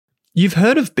You've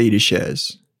heard of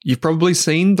BetaShares. You've probably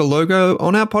seen the logo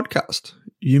on our podcast.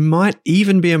 You might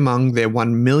even be among their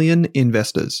 1 million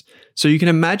investors. So you can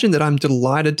imagine that I'm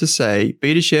delighted to say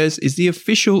BetaShares is the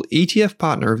official ETF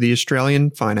partner of the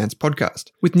Australian Finance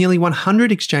Podcast. With nearly 100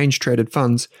 exchange-traded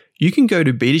funds, you can go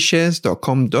to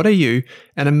betashares.com.au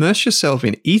and immerse yourself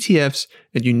in ETFs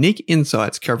and unique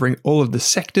insights covering all of the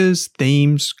sectors,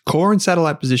 themes, core and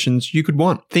satellite positions you could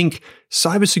want. Think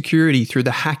cybersecurity through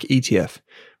the Hack ETF,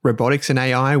 robotics and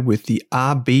AI with the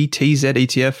RBTZ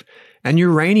ETF, and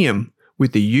uranium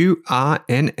with the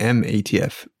URNM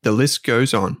ETF. The list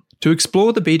goes on. To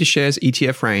explore the BetaShares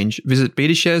ETF range, visit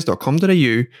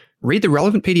betashares.com.au, read the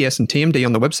relevant PDS and TMD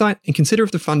on the website, and consider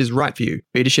if the fund is right for you.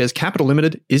 BetaShares Capital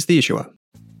Limited is the issuer.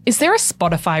 Is there a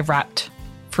Spotify Wrapped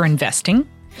for investing?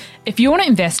 If you want to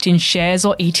invest in shares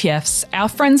or ETFs, our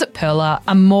friends at Pearler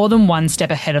are more than one step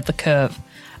ahead of the curve.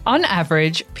 On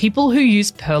average, people who use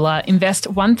Pearler invest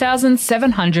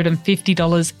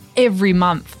 $1,750 every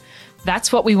month.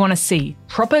 That's what we want to see,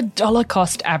 proper dollar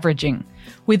cost averaging.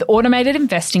 With automated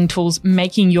investing tools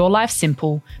making your life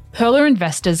simple, Pearler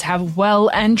investors have well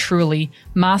and truly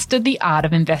mastered the art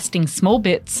of investing small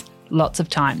bits, lots of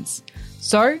times.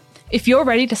 So, if you're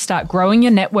ready to start growing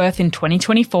your net worth in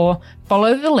 2024,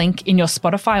 follow the link in your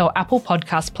Spotify or Apple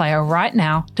podcast player right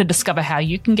now to discover how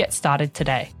you can get started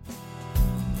today.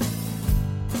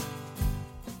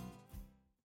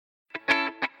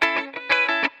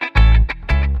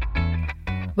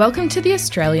 Welcome to the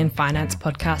Australian Finance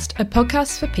Podcast, a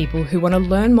podcast for people who want to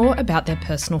learn more about their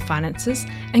personal finances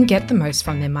and get the most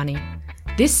from their money.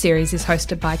 This series is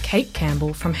hosted by Kate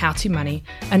Campbell from How to Money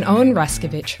and Owen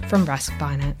Raskovich from Rask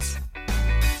Finance.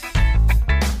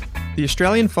 The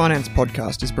Australian Finance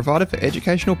Podcast is provided for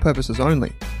educational purposes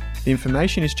only. The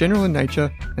information is general in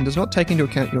nature and does not take into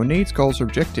account your needs, goals, or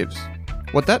objectives.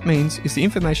 What that means is the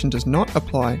information does not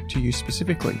apply to you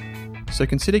specifically. So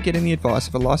consider getting the advice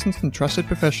of a licensed and trusted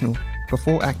professional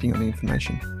before acting on the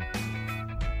information.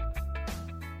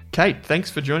 Kate,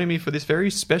 thanks for joining me for this very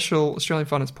special Australian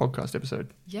Finance Podcast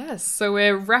episode. Yes, so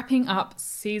we're wrapping up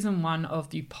season 1 of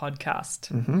the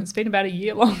podcast. Mm-hmm. It's been about a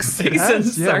year-long season,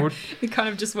 so it kind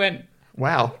of just went...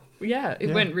 Wow. Yeah,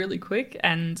 it went really quick.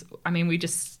 And I mean, we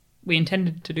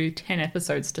intended to do 10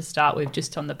 episodes to start with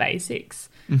just on the basics.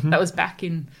 Mm-hmm. That was back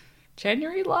in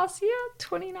January last year,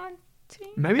 2019.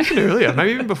 Maybe even earlier,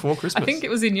 maybe even before Christmas. I think it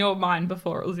was in your mind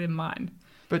before it was in mine.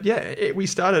 But yeah, we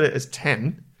started it as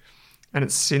 10 and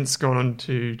it's since gone on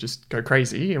to just go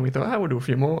crazy and we thought, we'll do a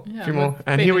few more.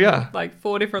 And here we are. Like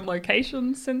 4 different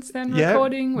locations since then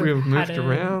recording. We've moved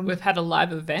around. We've had a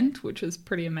live event, which was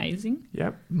pretty amazing.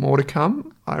 Yep. More to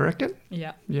come, I reckon.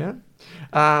 Yeah. Yeah.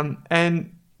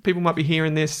 And people might be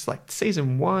hearing this like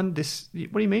season 1. What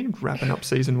do you mean wrapping up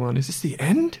season 1? Is this the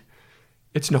end?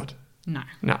 It's not.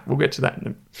 No, we'll get to that in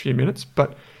a few minutes.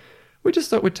 But we just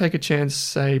thought we'd take a chance to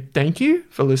say thank you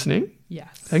for listening.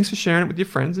 Yes. Thanks for sharing it with your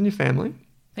friends and your family.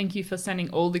 Thank you for sending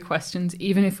all the questions,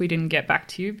 even if we didn't get back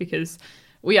to you, because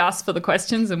we asked for the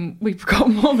questions and we've got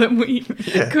more than we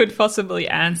could possibly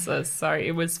answer. So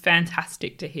it was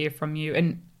fantastic to hear from you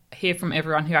and hear from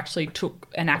everyone who actually took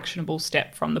an actionable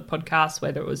step from the podcast,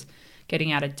 whether it was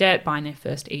getting out of debt, buying their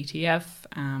first ETF,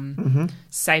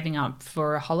 saving up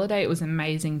for a holiday. It was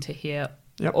amazing to hear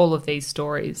all of these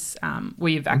stories.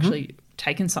 We've actually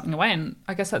taken something away, and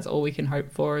I guess that's all we can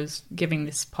hope for is giving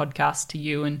this podcast to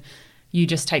you and you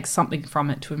just take something from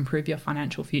it to improve your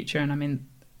financial future. And I mean,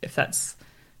 if that's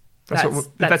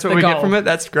what we get from it,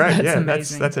 that's great.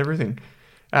 That's everything.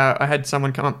 I had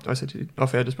someone come up, I said to you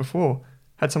off air just before,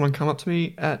 had someone come up to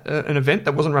me at an event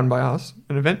that wasn't run by us,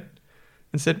 and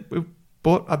said,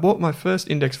 I bought my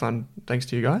first index fund thanks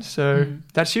to you guys. So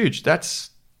that's huge. That's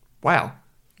wow.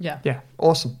 Yeah. Yeah.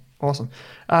 Awesome.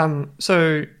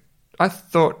 So I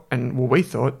thought, we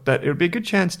thought that it would be a good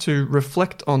chance to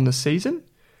reflect on the season,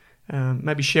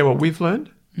 maybe share what we've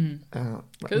learned.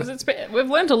 Because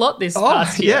we've learned a lot this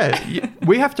past year. Yeah.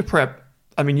 We have to prep.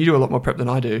 I mean, you do a lot more prep than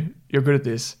I do. You're good at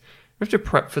this. We have to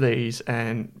prep for these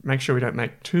and make sure we don't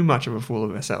make too much of a fool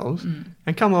of ourselves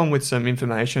and come on with some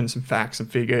information, some facts and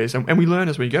figures, and we learn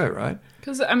as we go, right?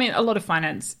 Because, I mean, a lot of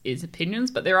finance is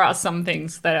opinions, but there are some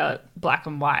things that are black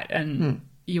and white and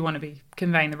you want to be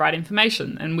conveying the right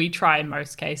information. And we try in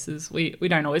most cases. We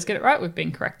don't always get it right. We've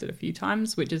been corrected a few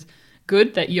times, which is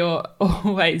good that you're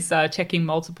always checking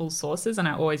multiple sources. And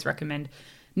I always recommend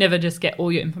never just get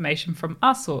all your information from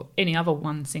us or any other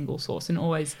one single source and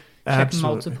always... check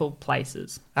multiple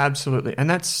places. Absolutely. And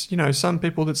that's, some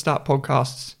people that start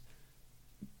podcasts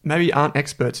maybe aren't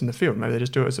experts in the field. Maybe they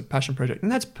just do it as a passion project.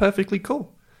 And that's perfectly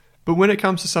cool. But when it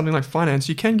comes to something like finance,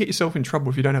 you can get yourself in trouble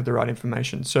if you don't have the right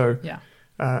information. So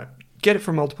get it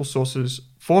from multiple sources,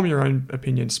 form your own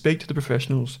opinion, speak to the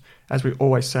professionals, as we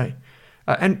always say.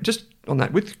 And just on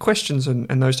that, with questions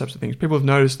and those types of things, people have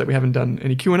noticed that we haven't done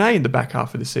any Q&A in the back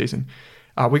half of the season.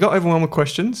 We got overwhelmed with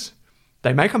questions.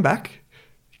 They may come back.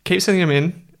 Keep sending them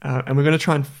in, and we're going to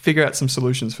try and figure out some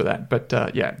solutions for that. But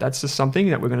that's just something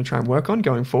that we're going to try and work on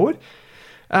going forward.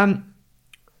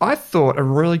 I thought a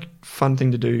really fun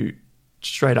thing to do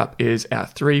straight up is our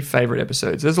 3 favorite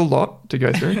episodes. There's a lot to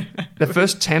go through. The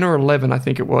first 10 or 11, I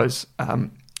think it was,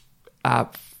 are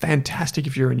fantastic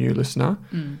if you're a new listener.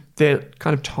 They're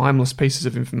kind of timeless pieces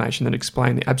of information that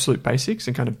explain the absolute basics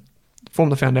and kind of form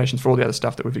the foundations for all the other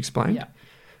stuff that we've explained. Yeah.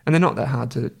 And they're not that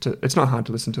hard to it's not hard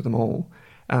to listen to them all.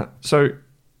 So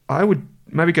I would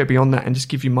maybe go beyond that and just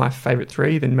give you my favorite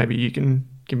 3. Then maybe you can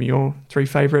give me your 3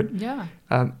 favorite. Yeah.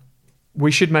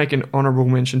 We should make an honourable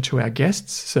mention to our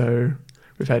guests. So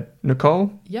we've had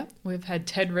Nicole. Yep. We've had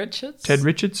Ted Richards.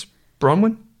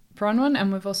 Bronwyn,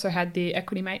 and we've also had the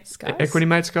Equity Mates guys. Equity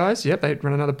Mates guys. Yep, they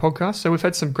run another podcast. So we've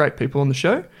had some great people on the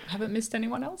show. Haven't missed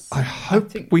anyone else? I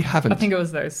hope we haven't. I think it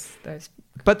was those.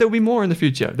 But there'll be more in the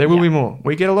future. There will be more.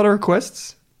 We get a lot of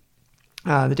requests.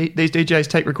 These DJs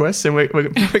take requests, and we're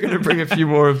going to bring a few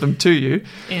more of them to you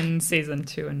in season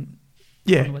 2 and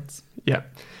onwards. Yeah.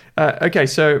 Okay,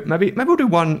 so maybe we'll do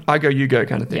one I go, you go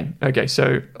kind of thing. Yeah. Okay,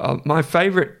 so one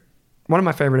of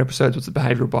my favorite episodes was the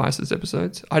behavioral biases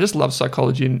episodes. I just love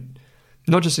psychology, and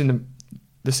not just in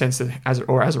the sense that as it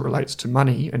relates to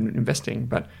money and investing,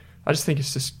 but I just think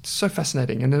it's just so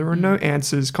fascinating. And there are no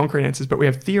concrete answers, but we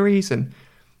have theories, and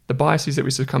the biases that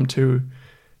we succumb to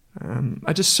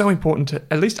are just so important to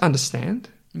at least understand.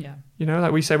 Yeah.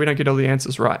 Like we say, we don't get all the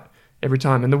answers right every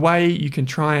time. And the way you can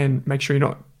try and make sure you're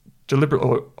not deliberate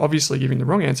or obviously giving the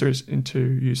wrong answer is to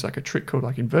use like a trick called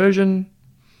like inversion.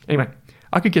 Anyway,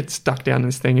 I could get stuck down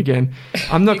this thing again.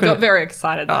 I'm not going to... got very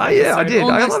excited. Yeah, I did.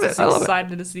 I love it. I love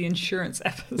excited as the insurance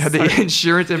episode. The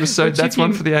insurance episode, that's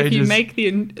one for the ages. If you make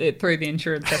it through the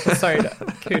insurance episode,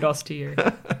 kudos to you.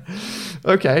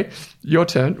 Okay, your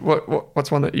turn.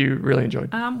 What's one that you really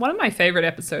enjoyed? One of my favourite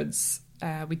episodes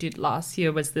we did last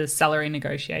year was the salary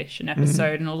negotiation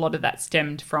episode, and a lot of that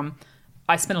stemmed from...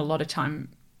 I spent a lot of time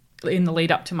in the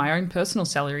lead up to my own personal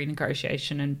salary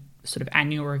negotiation and sort of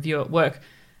annual review at work,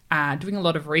 doing a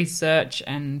lot of research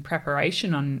and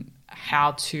preparation on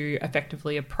how to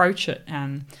effectively approach it.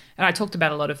 And I talked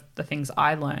about a lot of the things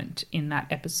I learned in that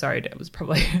episode. It was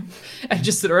probably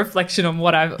just a reflection on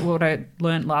what I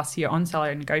learned last year on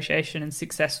salary negotiation, and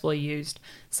successfully used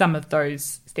some of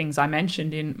those things I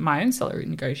mentioned in my own salary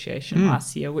negotiation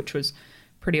last year, which was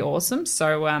pretty awesome.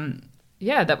 So,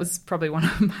 that was probably one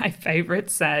of my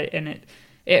favorites, and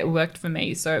it worked for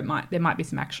me. So there might be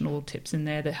some actionable tips in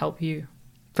there that help you.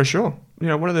 For sure.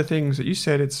 One of the things that you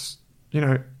said, it's,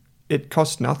 it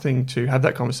costs nothing to have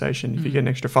that conversation if you get an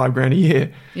extra $5,000 a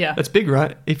year. Yeah. That's big,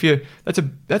 right? That's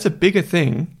a bigger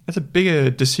thing. That's a bigger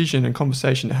decision and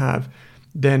conversation to have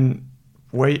than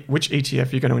which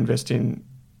ETF you're going to invest in,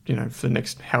 for the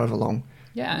next however long.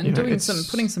 Yeah, and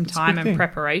putting some time and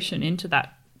preparation into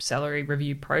that salary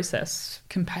review process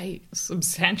can pay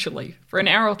substantially. For an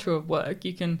hour or 2 of work,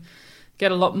 you can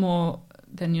get a lot more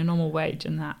than your normal wage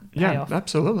in that payoff. Yeah,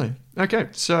 absolutely. Okay,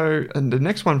 so and the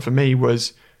next one for me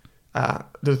was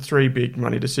the 3 big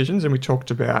money decisions, and we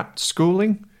talked about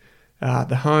schooling,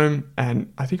 the home,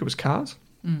 and I think it was cars.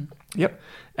 Yep.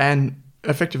 And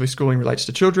effectively schooling relates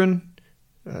to children,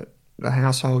 the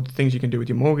household, things you can do with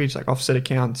your mortgage, like offset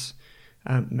accounts,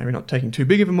 maybe not taking too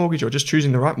big of a mortgage or just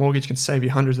choosing the right mortgage can save you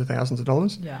hundreds of thousands of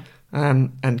dollars. Yeah.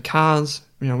 And cars,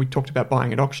 we talked about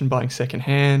buying at auction, buying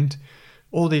secondhand,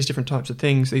 all these different types of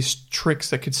things, these tricks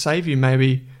that could save you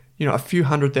maybe, a few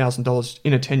 $100,000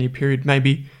 in a 10-year period.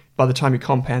 Maybe by the time you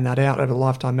compound that out over a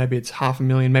lifetime, maybe it's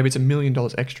 $500,000, maybe it's $1 million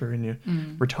extra in your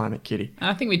retirement kitty. And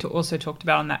I think we also talked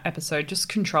about on that episode, just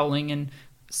controlling and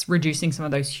reducing some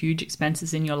of those huge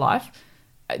expenses in your life.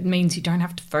 It means you don't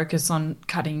have to focus on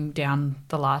cutting down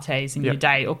the lattes in your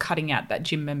day or cutting out that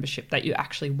gym membership that you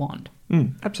actually want.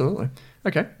 Absolutely.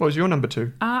 Okay, what was your number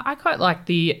 2? I quite like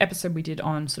the episode we did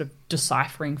on sort of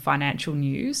deciphering financial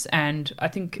news, and I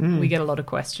think we get a lot of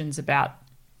questions about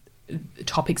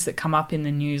topics that come up in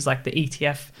the news, like the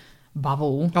ETF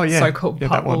bubble, so-called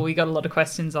bubble. We got a lot of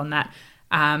questions on that.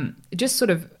 Just sort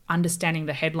of understanding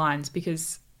the headlines,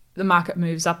 because the market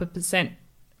moves up 1%.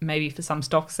 Maybe for some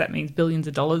stocks that means billions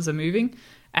of dollars are moving,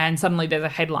 and suddenly there's a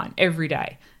headline every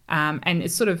day. And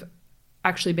it's sort of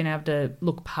actually been able to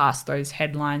look past those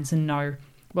headlines and know,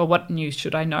 well, what news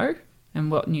should I know, and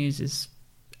what news is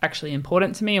actually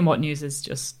important to me, and what news is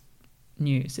just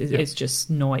news. It's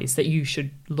just noise that you should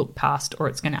look past, or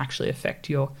it's going to actually affect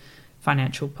your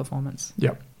financial performance.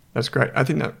 Yep. That's great. I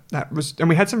think that was, and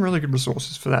we had some really good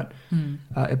resources for that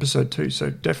episode too. So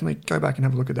definitely go back and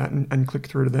have a look at that and click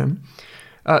through to them.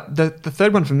 The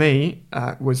third one for me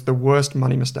was the worst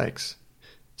money mistakes.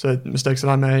 So mistakes that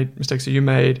I made, mistakes that you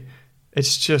made.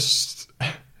 It's just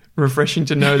refreshing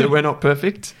to know that we're not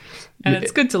perfect. And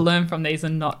it's good to learn from these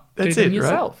and not do them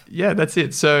yourself. Right? Yeah, that's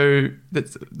it. So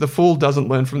the fool doesn't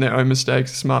learn from their own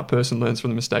mistakes. The smart person learns from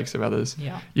the mistakes of others.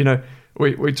 Yeah. You know,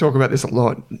 we talk about this a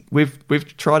lot.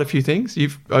 We've tried a few things.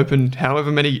 You've opened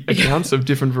however many accounts of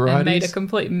different varieties. And made a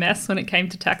complete mess when it came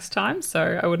to tax time,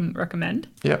 so I wouldn't recommend.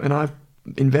 Yeah, and I've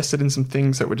invested in some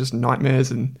things that were just nightmares.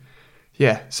 And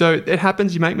yeah, so it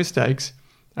happens. You make mistakes.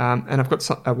 And I've got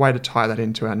a way to tie that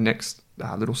into our next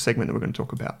little segment that we're going to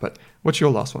talk about. But what's your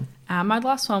last one? My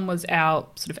last one was our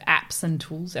sort of apps and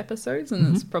tools episodes,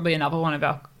 and it's probably another one of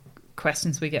our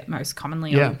questions we get most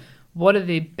commonly on what are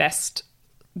the best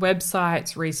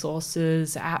websites,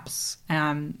 resources, apps,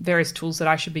 various tools that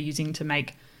I should be using to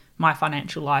make my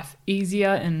financial life easier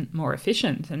and more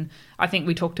efficient. And I think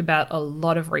we talked about a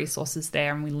lot of resources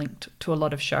there, and we linked to a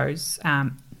lot of shows.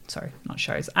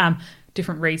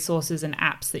 Different resources and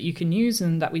apps that you can use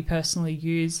and that we personally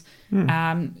use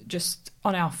just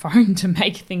on our phone to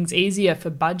make things easier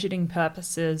for budgeting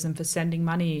purposes and for sending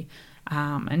money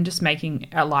and just making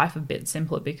our life a bit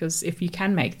simpler, because if you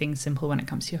can make things simpler when it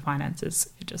comes to your finances,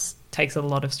 it just takes a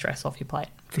lot of stress off your plate.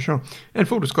 For sure. And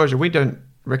full disclosure, we don't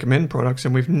recommend products,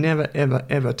 and we've never, ever,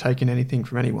 ever taken anything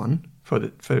from anyone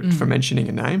for mentioning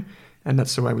a name, and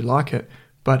that's the way we like it.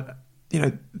 But, you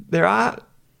know, there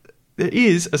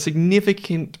is a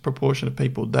significant proportion of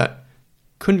people that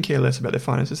couldn't care less about their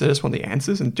finances. They just want the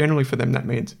answers. And generally for them, that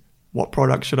means, what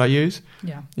product should I use?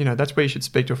 Yeah. You know, that's where you should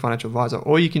speak to a financial advisor,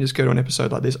 or you can just go to an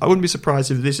episode like this. I wouldn't be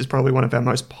surprised if this is probably one of our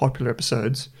most popular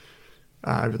episodes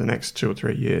over the next 2 or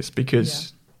 3 years,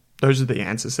 because those are the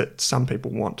answers that some people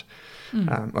want.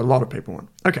 A lot of people want.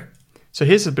 Okay. So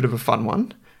here's a bit of a fun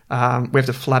one. We have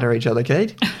to flatter each other,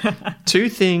 Kate. 2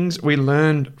 things we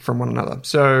learned from one another.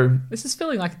 So this is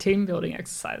feeling like a team building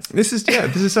exercise. This is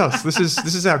us.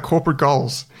 This is our corporate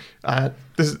goals.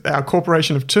 This is our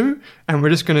corporation of 2, and we're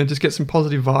just going to get some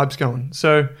positive vibes going.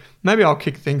 So maybe I'll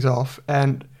kick things off.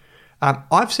 And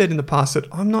I've said in the past that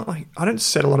I don't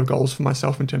set a lot of goals for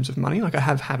myself in terms of money. Like, I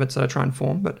have habits that I try and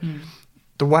form, but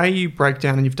the way you break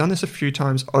down, and you've done this a few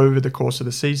times over the course of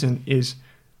the season, is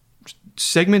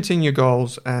segmenting your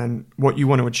goals and what you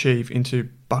want to achieve into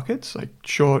buckets, like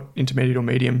short, intermediate or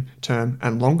medium term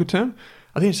and longer term.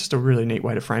 I think it's just a really neat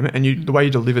way to frame it. And the way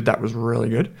you delivered that was really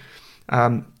good.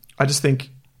 I just think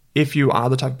if you are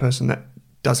the type of person that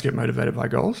does get motivated by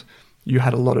goals, you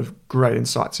had a lot of great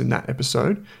insights in that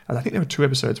episode. And I think there were 2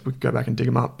 episodes. We could go back and dig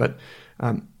them up. But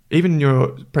even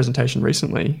your presentation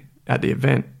recently at the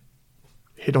event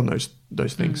hit on those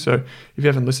things. So if you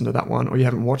haven't listened to that one, or you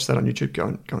haven't watched that on YouTube,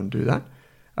 go and do that.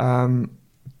 I'm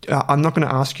not going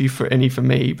to ask you for any for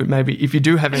me, but maybe if you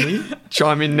do have any,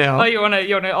 chime in now. Oh, you want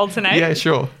to alternate? Yeah,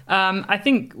 sure. I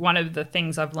think one of the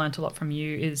things I've learned a lot from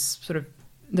you is sort of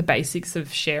the basics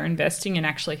of share investing and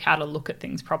actually how to look at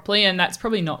things properly. And that's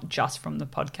probably not just from the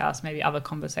podcast, maybe other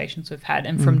conversations we've had,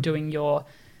 and from doing your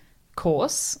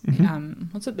course.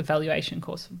 What's it? The valuation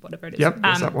course, whatever it is. Yep,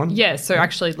 that's that one. Yeah, so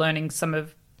actually learning some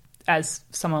of, as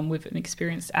someone with an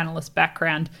experienced analyst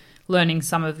background, learning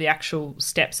some of the actual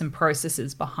steps and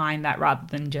processes behind that, rather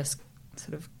than just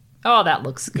sort of, oh, that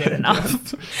looks good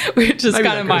enough, which is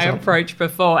kind of my approach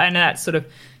before. And that's sort of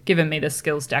given me the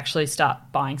skills to actually start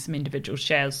buying some individual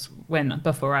shares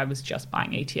before I was just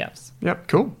buying ETFs. Yep,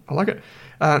 cool. I like it.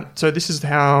 So this is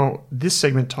how this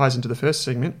segment ties into the first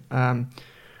segment.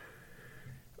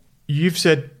 You've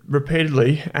said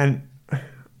repeatedly, and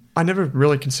I never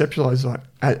really conceptualized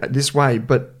it this way,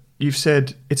 but you've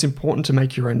said it's important to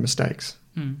make your own mistakes.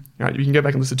 Right? You can go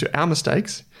back and listen to our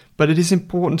mistakes, but it is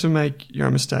important to make your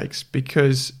own mistakes,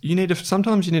 because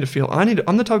sometimes you need to feel.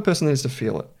 I'm the type of person that needs to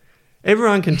feel it.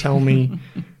 Everyone can tell me,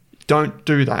 don't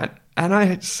do that.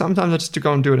 And sometimes I just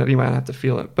go and do it anyway, and I have to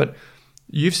feel it. But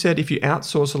you've said if you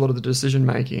outsource a lot of the decision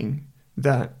making,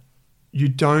 that you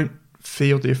don't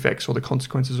feel the effects or the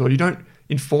consequences, or you don't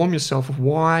inform yourself of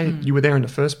why you were there in the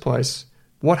first place,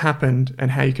 what happened, and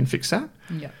how you can fix that.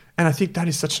 Yeah. And I think that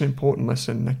is such an important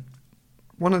lesson. Like,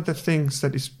 one of the things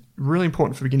that is really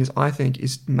important for beginners, I think,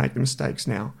 is make the mistakes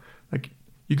now. Like,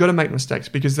 you got to make mistakes,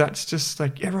 because that's just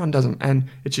like everyone does them, and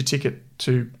it's your ticket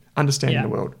to understanding the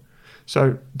world.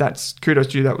 So that's kudos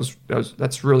to you.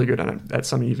 That's really good, and that's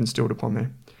something you've instilled upon me.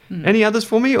 Any others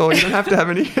for me, or you don't have to have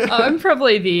any? I'm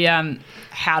probably the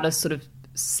how to sort of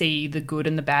see the good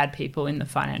and the bad people in the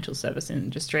financial service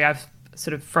industry. I've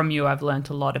learned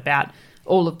a lot about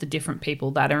all of the different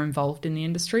people that are involved in the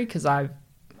industry. Because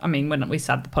when we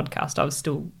started the podcast, I was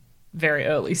still very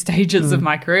early stages of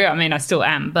my career. I mean, I still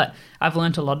am, but I've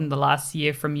learned a lot in the last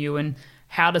year from you and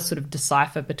how to sort of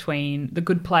decipher between the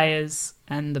good players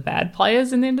and the bad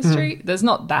players in the industry. There's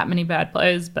not that many bad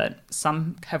players, but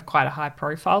some have quite a high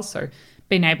profile. So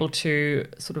being able to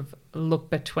sort of look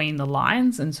between the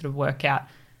lines and sort of work out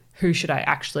who should I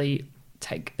actually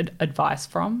take advice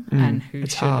from and who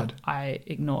should I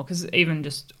ignore. Because even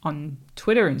just on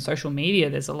Twitter and social media,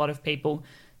 there's a lot of people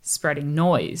spreading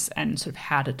noise and sort of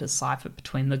how to decipher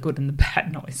between the good and the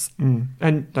bad noise.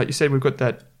 And like you said, we've got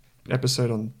that episode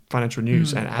on financial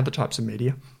news and other types of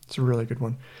media. It's a really good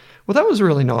one. Well, that was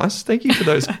really nice. Thank you for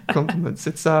those compliments.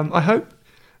 It's I hope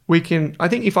we can. I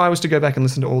think if I was to go back and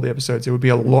listen to all the episodes, there would be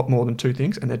a lot more than 2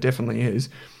 things, and there definitely is.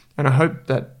 And I hope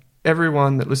that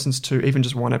everyone that listens to even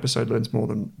just one episode learns more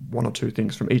than 1 or 2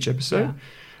 things from each episode.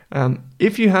 Yeah.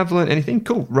 If you have learned anything,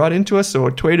 cool, write into us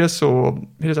or tweet us or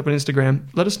hit us up on Instagram.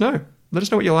 Let us know. Let us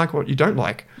know what you like, what you don't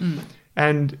like.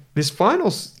 And this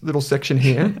final little section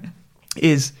here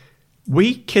is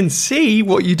we can see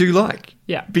what you do like.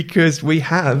 Yeah. Because we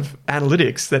have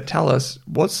analytics that tell us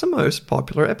what's the most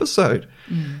popular episode.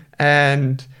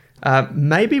 And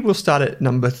maybe we'll start at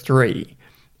number 3.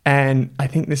 And I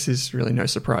think this is really no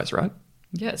surprise, right?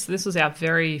 Yeah, so this was our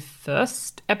very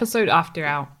first episode after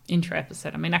our intro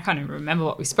episode. I mean, I can't even remember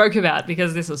what we spoke about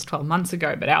because this was 12 months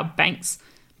ago, but our banks,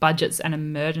 budgets and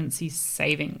emergency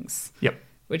savings. Yep.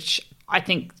 Which I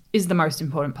think is the most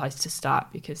important place to start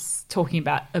because talking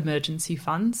about emergency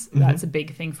funds, that's a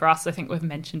big thing for us. I think we've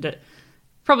mentioned it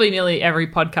probably nearly every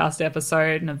podcast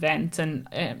episode and event. And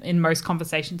in most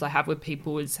conversations I have with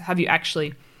people is, have you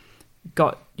actually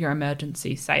got your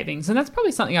emergency savings? And that's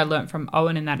probably something I learned from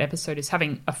Owen in that episode is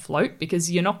having a float, because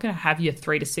you're not going to have your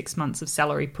 3 to 6 months of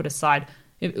salary put aside.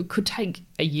 It could take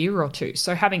a year or 2.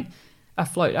 So having a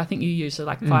float, I think you usually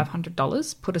like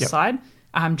 $500 put aside,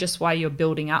 just while you're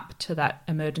building up to that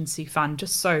emergency fund,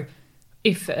 just so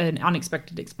if an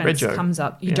unexpected expense comes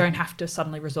up, you don't have to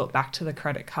suddenly resort back to the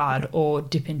credit card or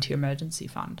dip into your emergency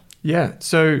fund. Yeah.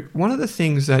 So one of the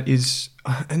things that is,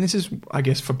 and this is, I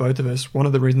guess, for both of us, one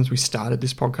of the reasons we started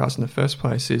this podcast in the first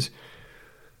place is,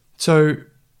 so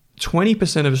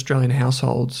 20% of Australian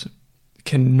households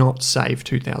cannot save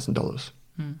 $2,000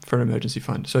 for an emergency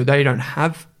fund. So they don't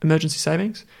have emergency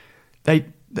savings.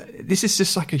 This is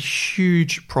just like a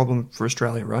huge problem for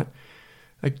Australia, right?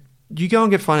 Like, you go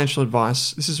and get financial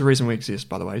advice. This is the reason we exist,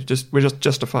 by the way. We're just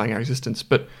justifying our existence,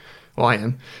 but I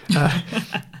am.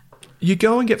 You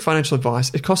go and get financial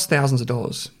advice. It costs thousands of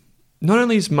dollars. Not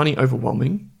only is money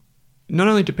overwhelming, not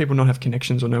only do people not have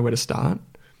connections or know where to start,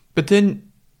 but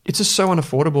then it's just so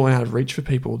unaffordable and out of reach for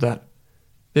people that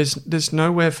there's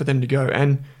nowhere for them to go.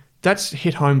 And that's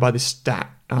hit home by this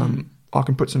stat. I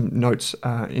can put some notes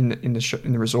in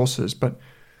the resources, but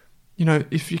you know,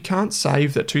 if you can't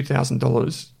save that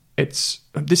 $2,000,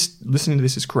 listening to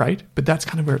this is great, but that's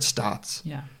kind of where it starts.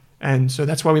 Yeah. And so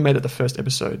that's why we made it the first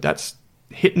episode. That's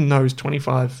hitting those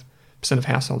 25% of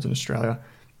households in Australia.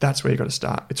 That's where you got to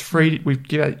start. It's free. We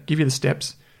give you the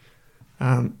steps.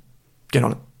 Get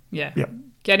on it. Yeah. Yep.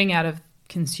 Getting out of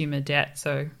consumer debt.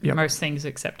 So most things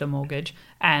except a mortgage,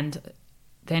 and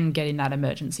then getting that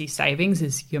emergency savings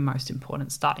is your most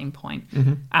important starting point,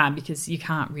 because you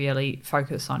can't really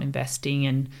focus on investing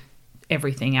and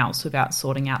everything else without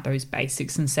sorting out those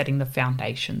basics and setting the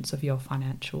foundations of your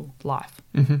financial life.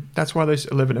 That's why those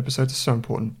 11 episodes are so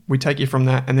important. We take you from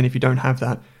that, and then if you don't have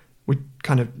that, we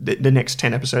kind of, the next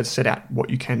 10 episodes set out what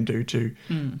you can do to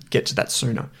get to that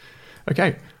sooner.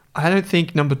 Okay, I don't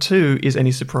think number 2 is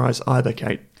any surprise either,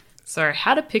 Kate. So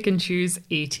how to pick and choose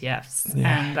ETFs.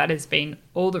 Yeah. And that has been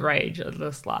all the rage of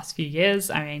this last few years.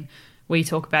 I mean, we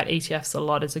talk about ETFs a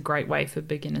lot as a great way for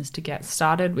beginners to get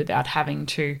started without having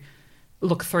to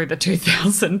look through the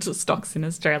 2,000 stocks in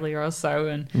Australia or so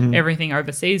and everything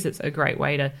overseas. It's a great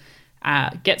way to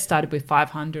get started with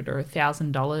 $500 or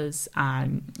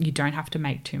 $1,000. You don't have to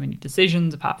make too many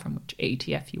decisions apart from which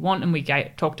ETF you want. And we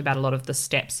talked about a lot of the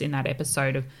steps in that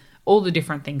episode of all the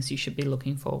different things you should be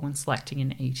looking for when selecting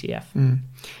an ETF.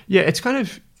 Yeah, it's kind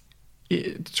of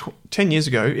 10 years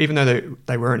ago, even though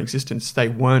they were in existence, they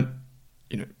weren't,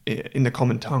 in the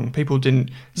common tongue. People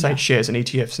didn't say shares and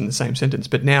ETFs in the same sentence,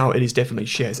 but now it is definitely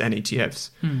shares and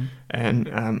ETFs.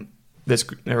 And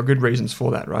there are good reasons for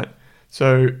that, right?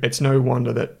 So it's no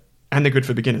wonder that, and they're good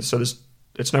for beginners. So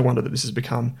it's no wonder that this has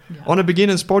become, on a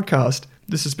beginner's podcast,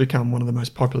 this has become one of the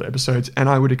most popular episodes, and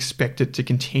I would expect it to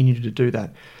continue to do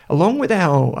that. Along with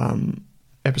our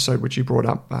episode, which you brought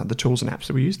up, the tools and apps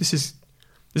that we use, this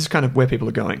is kind of where people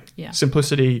are going. Yeah.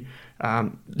 Simplicity,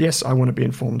 yes, I want to be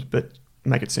informed, but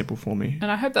make it simple for me.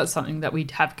 And I hope that's something that we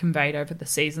have conveyed over the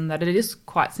season, that it is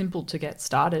quite simple to get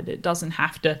started. It doesn't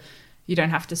have to, you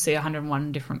don't have to see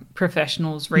 101 different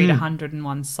professionals, read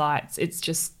 101 sites. It's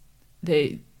just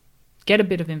get a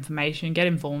bit of information, get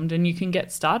informed, and you can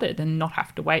get started and not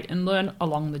have to wait and learn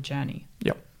along the journey.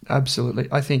 Yep, absolutely.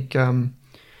 I think,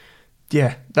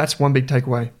 that's one big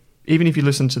takeaway. Even if you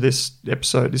listen to this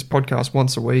podcast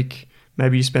once a week,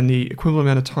 maybe you spend the equivalent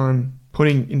amount of time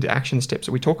putting into action steps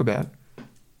that we talk about.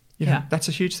 That's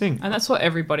a huge thing. And that's what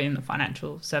everybody in the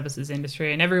financial services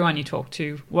industry and everyone you talk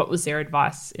to, what was their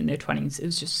advice in their 20s? It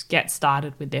was just get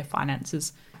started with their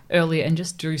finances earlier and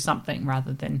just do something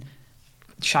rather than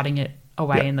shutting it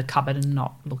away in the cupboard and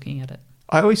not looking at it.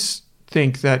 I always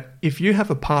think that if you have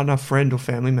a partner, friend or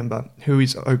family member who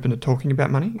is open to talking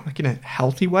about money, like in a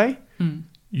healthy way,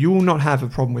 you will not have a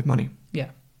problem with money.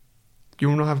 Yeah. You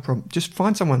will not have a problem. Just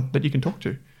find someone that you can talk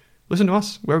to. Listen to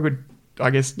us. We're a good,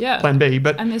 plan B.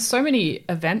 And there's so many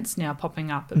events now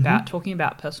popping up about talking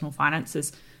about personal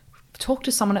finances. Talk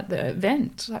to someone at the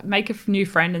event. Make a new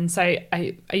friend and say,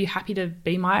 are you happy to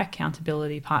be my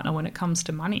accountability partner when it comes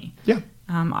to money? Yeah.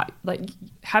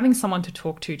 Having someone to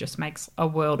talk to just makes a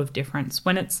world of difference.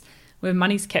 When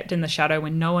money's kept in the shadow,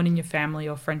 when no one in your family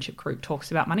or friendship group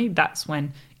talks about money, that's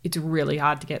when it's really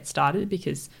hard to get started,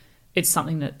 because it's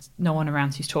something that no one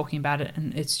around you's talking about it,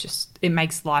 and it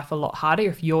makes life a lot harder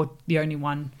if you're the only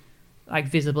one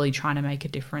visibly trying to make a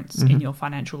difference in your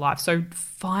financial life. So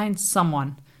find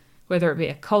someone, whether it be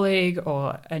a colleague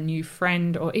or a new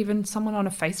friend or even someone on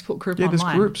a Facebook group online. Yeah,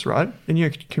 there's groups, right? In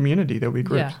your community, there'll be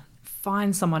groups. Yeah.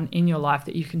 Find someone in your life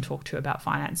that you can talk to about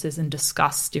finances and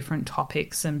discuss different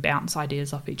topics and bounce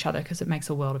ideas off each other, because it makes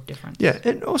a world of difference. Yeah,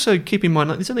 and also keep in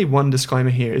mind, there's only one disclaimer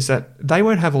here, is that they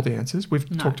won't have all the answers.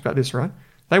 We've talked about this, right?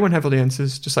 They won't have all the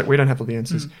answers, just like we don't have all the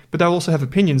answers. But they'll also have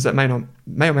opinions that may or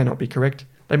may not be correct.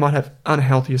 They might have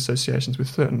unhealthy associations with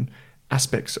certain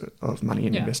aspects of money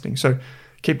and investing. So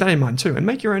keep that in mind too, and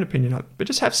make your own opinion up. But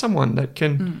just have someone that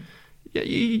can,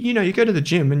 you go to the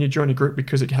gym and you join a group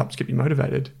because it helps keep you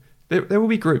motivated. There will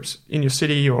be groups in your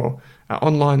city or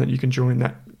online that you can join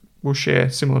that will share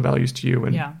similar values to you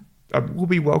and will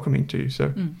be welcoming to you.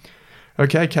 So,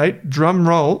 okay, Kate, drum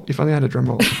roll. If only I had a drum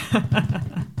roll.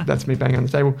 That's me banging on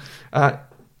the table.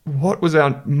 What was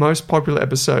our most popular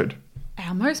episode?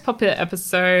 Our most popular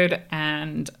episode,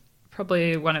 and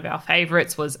probably one of our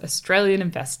favourites, was Australian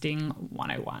Investing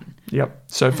 101. Yep.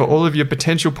 So for all of your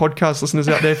potential podcast listeners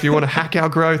out there, if you want to hack our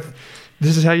growth,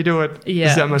 this is how you do it. Yeah.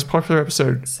 This is our most popular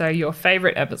episode. So your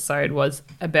favourite episode was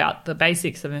about the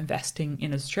basics of investing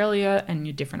in Australia and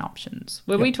your different options.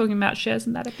 Were we talking about shares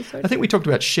in that episode? I think we talked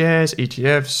about shares,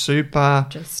 ETFs, super,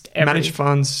 managed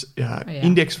funds,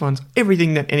 index funds,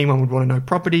 everything that anyone would want to know.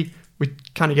 Property, we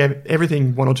kind of gave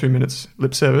everything 1 or 2 minutes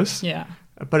lip service. Yeah.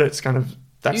 But it's kind of,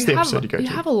 that's the episode you go to. You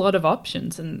have a lot of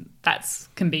options, and that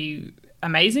can be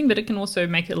amazing, but it can also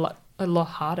make it a lot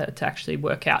harder to actually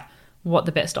work out what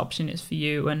the best option is for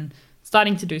you, and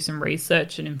starting to do some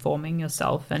research and informing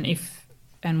yourself.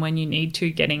 And when you need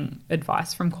to, getting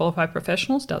advice from qualified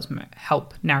professionals does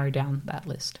help narrow down that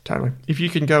list. Totally. If you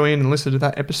can go in and listen to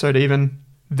that episode even,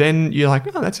 then you're like,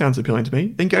 oh, that sounds appealing to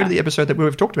me. Then go to the episode that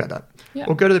we've talked about that. Yeah.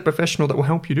 Or go to the professional that will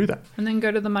help you do that. And then go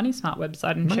to the Money Smart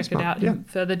website and check it out in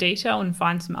further detail and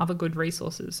find some other good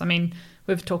resources. I mean,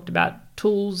 we've talked about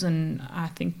tools, and I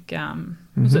think,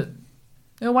 was it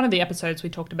one of the episodes we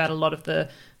talked about a lot of the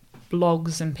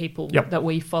blogs and people that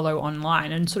we follow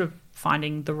online, and sort of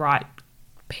finding the right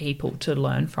people to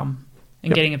learn from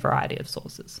and getting a variety of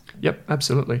sources. Yep,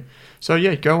 absolutely. So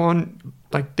go on.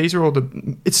 These are all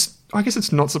I guess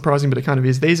it's not surprising, but it kind of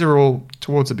is. These are all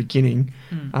towards the beginning.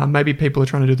 Maybe people are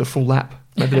trying to do the full lap.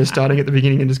 Maybe they're starting at the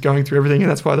beginning and just going through everything,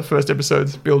 and that's why the first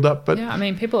episodes build up. But yeah, I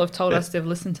mean, people have told us they've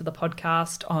listened to the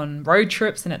podcast on road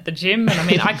trips and at the gym. And I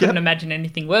mean, I couldn't imagine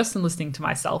anything worse than listening to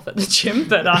myself at the gym,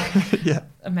 but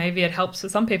maybe it helps for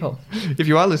some people. If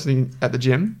you are listening at the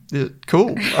gym,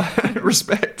 cool.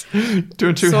 Respect.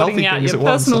 Doing two healthy things at once. Sorting out your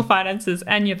personal finances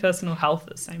and your personal health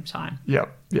at the same time. Yeah,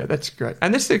 that's great.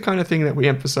 And that's the kind of thing that we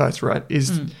emphasize, right?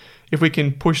 Is if we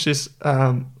can push this,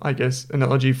 I guess,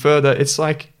 analogy further, it's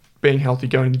like being healthy,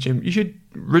 going to the gym. You should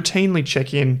routinely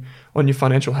check in on your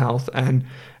financial health and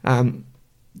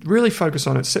really focus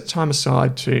on it. Set time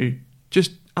aside to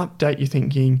just update your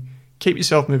thinking, keep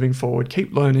yourself moving forward,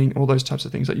 keep learning, all those types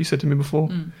of things. Like you said to me before,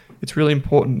 it's really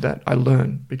important that I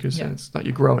learn, because it's like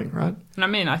you're growing, right? And I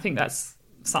mean, I think that's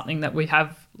something that we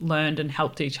have learned and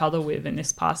helped each other with in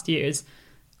this past year, is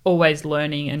always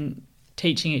learning and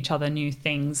teaching each other new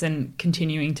things and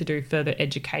continuing to do further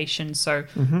education, so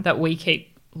that we keep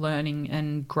learning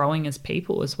and growing as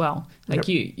people as well. Like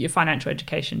your financial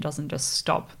education doesn't just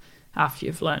stop after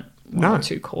you've learnt one or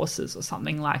two courses or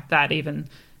something like that. Even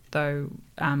though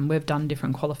we've done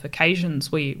different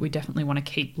qualifications, we definitely want to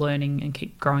keep learning and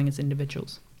keep growing as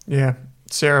individuals. Yeah.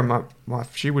 Sarah, my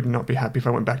wife, she would not be happy if I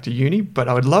went back to uni, but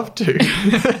I would love to.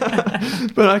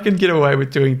 But I can get away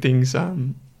with doing things,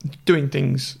 online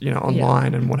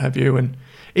and what have you. And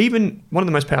even one of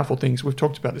the most powerful things, we've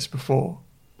talked about this before,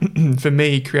 for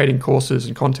me, creating courses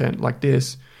and content like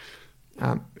this,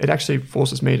 it actually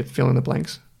forces me to fill in the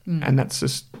blanks. And that's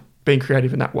just being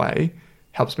creative in that way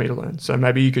helps me to learn. So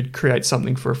maybe you could create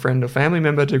something for a friend or family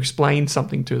member to explain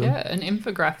something to them. Yeah, an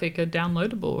infographic, a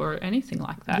downloadable or anything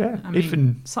like that. Yeah,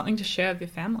 something to share with your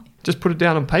family. Just put it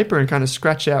down on paper and kind of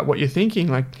scratch out what you're thinking.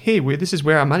 Like, hey, this is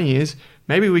where our money is.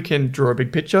 Maybe we can draw a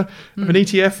big picture of an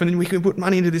ETF and then we can put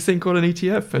money into this thing called an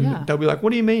ETF. And they'll be like,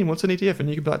 what do you mean? What's an ETF? And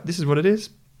you can be like, this is what it is.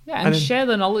 Yeah, and then share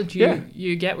the knowledge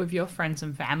you get with your friends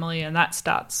and family, and that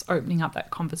starts opening up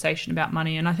that conversation about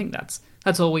money. And I think that's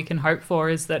all we can hope for,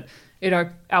 is that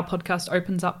our podcast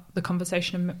opens up the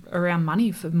conversation around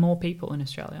money for more people in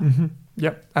Australia. Mm-hmm.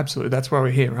 Yep, absolutely. That's why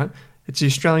we're here, right? It's the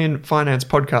Australian Finance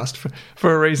Podcast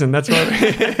for a reason. That's why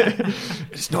we're here.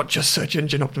 It's not just search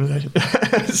engine optimization.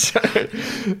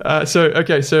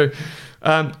 So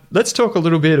let's talk a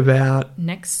little bit about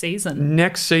next season.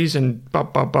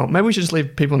 Maybe we should just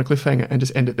leave people on a cliffhanger and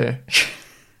just end it there.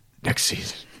 Next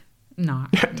season. No.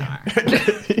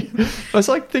 I was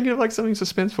like thinking of like something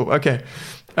suspenseful. Okay.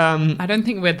 I don't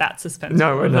think we're that suspenseful.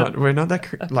 No, we're not. We're not that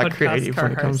creative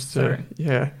when it comes to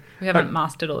We haven't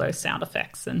mastered all those sound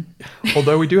effects, and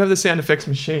although we do have the sound effects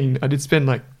machine, I did spend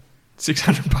like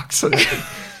 $600 on it.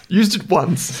 Used it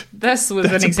once. This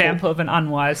was an example of an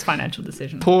unwise financial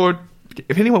decision.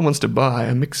 If anyone wants to buy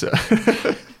a mixer.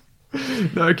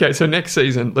 Okay, so next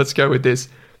season, let's go with this.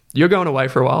 You're going away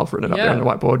for a while, for it up there on the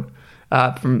whiteboard.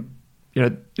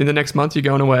 In the next month, you're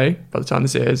going away by the time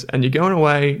this airs, and you're going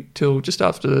away till just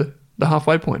after the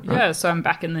halfway point, right? Yeah, so I'm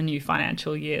back in the new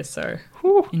financial year, so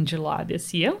in July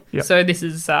this year. Yep. So this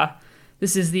is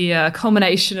the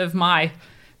culmination of my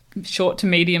short to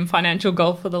medium financial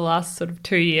goal for the last sort of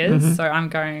 2 years. Mm-hmm. So I'm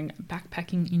going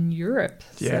backpacking in Europe.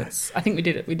 Yeah. So I think we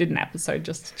did an episode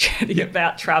just chatting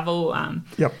about travel.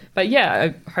 Yep. But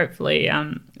yeah, hopefully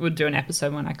we'll do an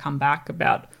episode when I come back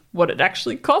about what it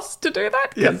actually costs to do that.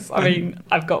 Because, I mean,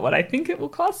 I've got what I think it will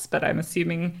cost, but I'm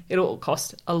assuming it'll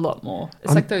cost a lot more.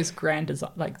 It's like those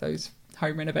those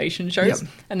home renovation shows,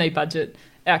 and they budget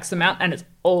X amount, and it's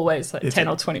always like 10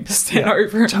 or 20%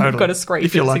 over, and you've got to scrape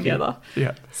it together.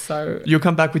 Yeah. So you'll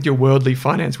come back with your worldly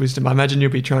finance wisdom. I imagine you'll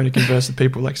be trying to converse with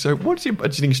people like, so what's your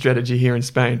budgeting strategy here in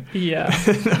Spain? Yeah.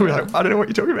 They'll be like, I don't know what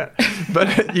you're talking about.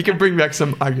 But you can bring back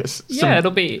some, I guess.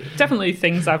 It'll be definitely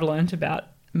things I've learned about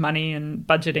money and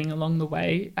budgeting along the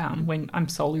way when I'm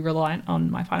solely reliant on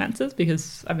my finances,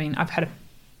 because I mean I've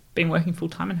been working full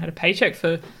time and had a paycheck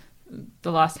for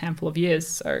the last handful of years,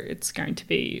 so it's going to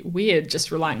be weird just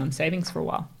relying on savings for a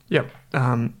while. Yep.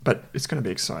 But it's going to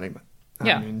be exciting.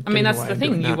 I mean that's the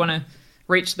thing, you want to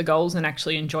reach the goals and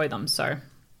actually enjoy them, so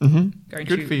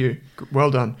good for you, well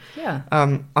done. Yeah.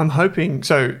 I'm hoping,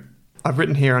 so I've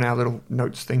written here on our little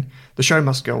notes thing, the show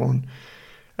must go on.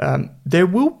 There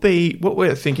will be, what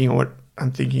we're thinking, or what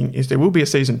I'm thinking, is there will be a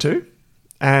season 2,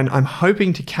 and I'm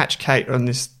hoping to catch Kate on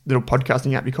this little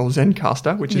podcasting app we call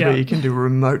Zencaster, which is where you can do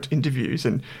remote interviews,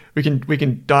 and we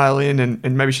can dial in, and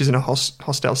maybe she's in a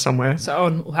hostel somewhere. So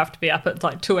Owen will have to be up at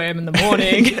like 2 a.m. in the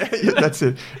morning. yeah, that's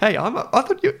it. Hey, I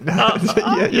thought you...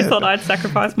 You thought I'd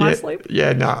sacrifice my sleep?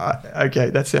 Yeah, no,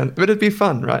 okay, that sounds... But it'd be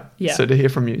fun, right? Yeah. So to hear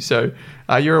from you. So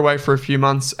you're away for a few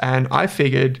months, and I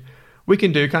figured we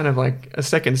can do kind of like a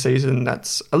second season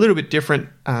that's a little bit different.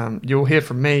 You'll hear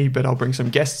from me, but I'll bring some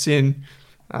guests in.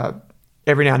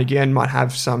 Every now and again might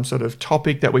have some sort of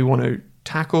topic that we want to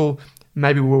tackle.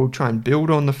 Maybe we'll try and build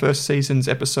on the first season's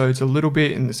episodes a little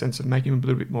bit in the sense of making them a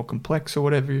little bit more complex or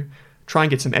whatever. Try and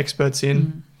get some experts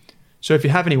in. So if you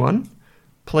have anyone,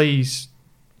 please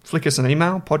flick us an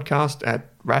email,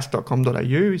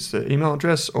 podcast@rast.com.au is the email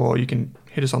address, or you can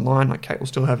hit us online. Like Kate will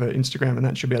still have her Instagram, and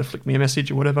that she'll be able to flick me a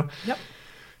message or whatever. Yep.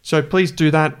 So please do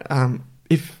that.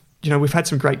 If we've had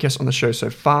some great guests on the show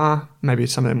so far, maybe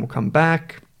some of them will come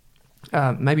back.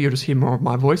 Maybe you'll just hear more of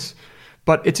my voice,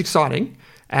 but it's exciting.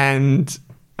 And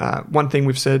one thing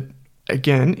we've said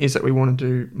again is that we want to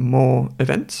do more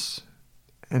events,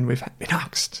 and we've been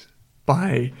asked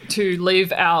to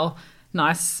leave our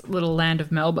nice little land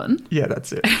of Melbourne. Yeah,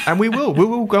 that's it. And we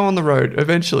will go on the road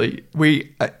eventually.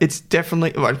 It's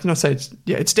definitely, well, I was going to say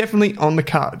it's definitely on the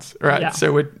cards, right? Yeah.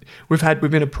 So we've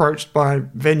been approached by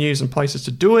venues and places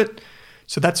to do it.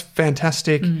 So that's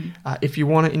fantastic. If you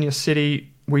want it in your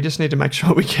city, we just need to make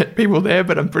sure we get people there,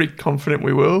 but I'm pretty confident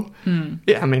we will.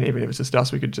 Yeah, I mean, even if it's just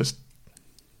us, we could just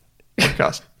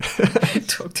podcast.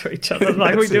 Talk to each other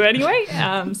like we do anyway.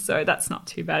 So that's not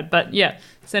too bad. But yeah,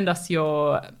 send us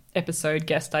your episode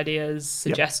guest ideas,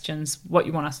 suggestions, what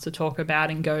you want us to talk about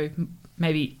and go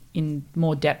maybe in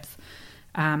more depth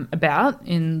about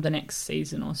in the next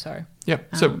season or so. Yeah.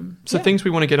 So things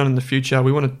we want to get on in the future,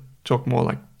 we want to talk more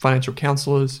like financial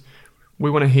counselors. We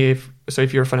want to hear, so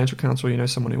if you're a financial counselor, you know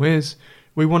someone who is.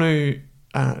 We want to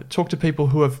talk to people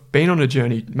who have been on a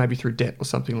journey, maybe through debt or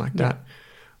something like that.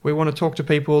 We want to talk to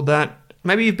people that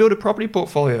maybe you've built a property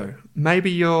portfolio. Maybe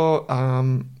you're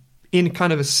in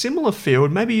kind of a similar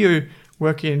field. Maybe you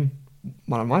work in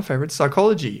one of my favorites,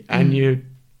 psychology, and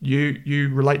you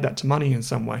relate that to money in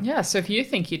some way. Yeah, so if you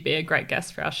think you'd be a great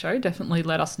guest for our show, definitely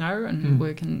let us know and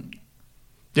we can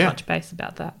touch base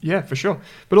about that. Yeah, for sure.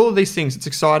 But all of these things, it's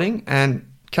exciting. And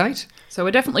Kate? So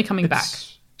we're definitely coming back.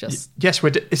 Yes,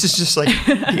 this is just like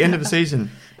the end of the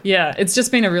season. Yeah, it's just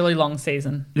been a really long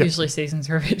season. Yep. Usually seasons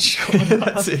are a bit shorter.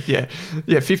 That's it, yeah,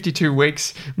 52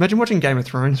 weeks. Imagine watching Game of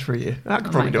Thrones for a year. I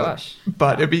could probably do it.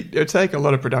 But it'd take a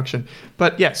lot of production.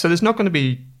 But yeah, so there's not going to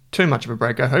be too much of a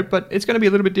break, I hope, but it's going to be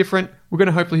a little bit different. We're going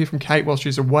to hopefully hear from Kate while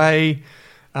she's away.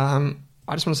 I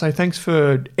just want to say thanks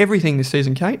for everything this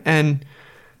season, Kate, and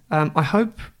I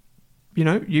hope,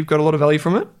 you've got a lot of value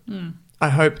from it. I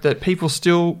hope that people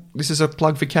this is a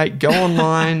plug for Kate, go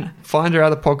online, find her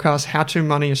other podcasts, How To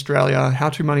Money Australia,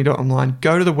 howtomoney.online,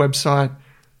 go to the website,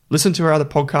 listen to her other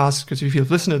podcasts, because if you've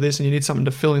listened to this and you need something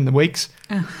to fill in the weeks,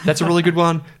 that's a really good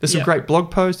one. There's some great blog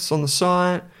posts on the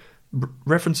site,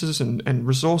 references and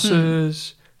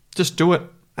resources. Just do it.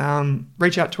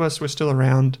 Reach out to us. We're still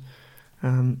around.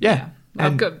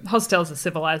 Hostels are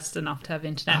civilized enough to have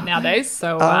internet nowadays.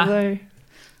 So are they?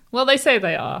 Well, they say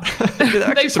they are.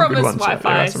 They promise Wi-Fi.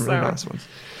 There are some really nice ones.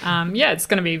 It's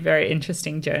going to be a very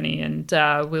interesting journey, and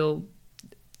we'll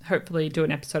hopefully do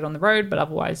an episode on the road, but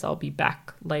otherwise I'll be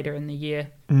back later in the year.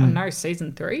 I know,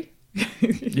 season 3?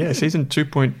 Yeah, season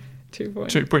 2.2?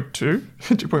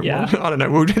 2.1? Yeah. I don't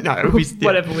know. It'll be,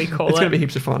 whatever we call it. It's going to be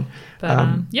heaps of fun.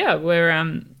 But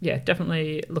we're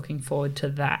definitely looking forward to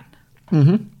that.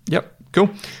 Yep, cool.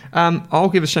 I'll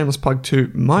give a shameless plug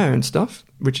to my own stuff,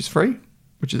 which is free,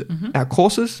 which is our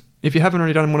courses. If you haven't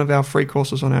already done one of our free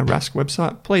courses on our Rask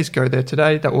website, please go there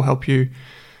today. That will help you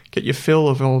get your fill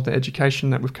of all the education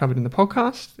that we've covered in the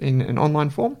podcast in an online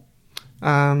form.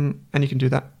 And you can do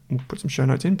that. We'll put some show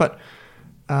notes in. But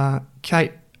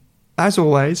Kate, as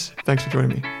always, thanks for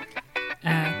joining me.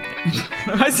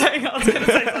 I was going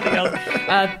to say something else.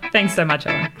 Thanks so much,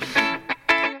 Owen.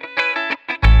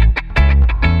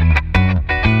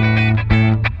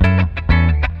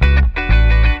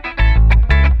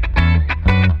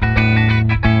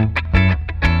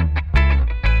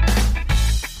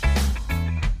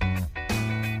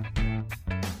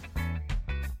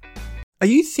 Are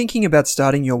you thinking about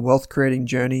starting your wealth creating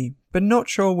journey, but not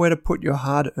sure where to put your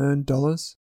hard-earned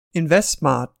dollars?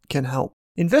 InvestSmart can help.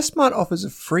 InvestSmart offers a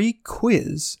free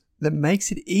quiz that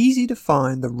makes it easy to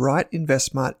find the right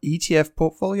InvestSmart ETF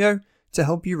portfolio to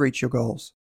help you reach your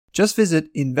goals. Just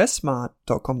visit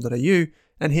investsmart.com.au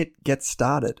and hit Get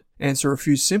Started. Answer a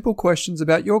few simple questions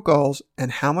about your goals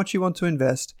and how much you want to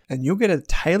invest, and you'll get a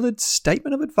tailored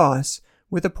statement of advice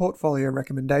with a portfolio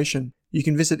recommendation. You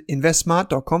can visit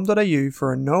investsmart.com.au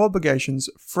for a no obligations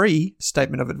free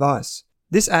statement of advice.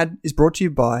 This ad is brought to you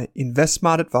by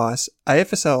InvestSmart Advice,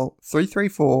 AFSL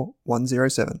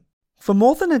 334107. For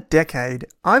more than a decade,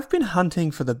 I've been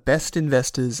hunting for the best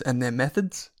investors and their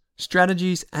methods,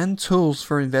 strategies, and tools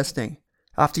for investing.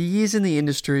 After years in the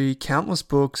industry, countless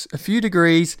books, a few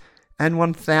degrees, and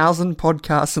 1,000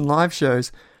 podcasts and live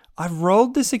shows, I've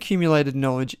rolled this accumulated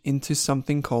knowledge into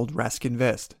something called Rask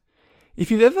Invest. If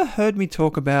you've ever heard me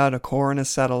talk about a core and a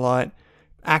satellite,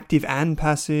 active and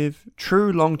passive,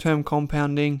 true long-term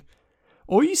compounding,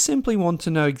 or you simply want to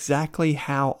know exactly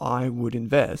how I would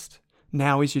invest,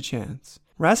 now is your chance.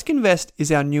 Rask Invest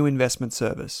is our new investment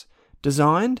service,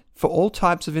 designed for all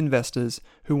types of investors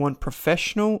who want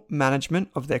professional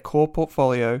management of their core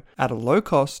portfolio at a low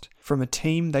cost from a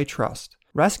team they trust.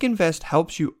 Rask Invest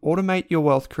helps you automate your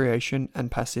wealth creation and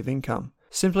passive income.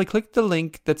 Simply click the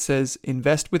link that says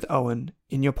Invest with Owen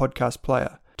in your podcast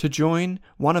player to join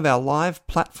one of our live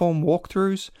platform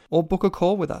walkthroughs or book a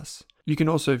call with us. You can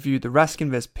also view the Rask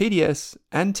Invest PDS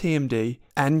and TMD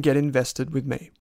and get invested with me.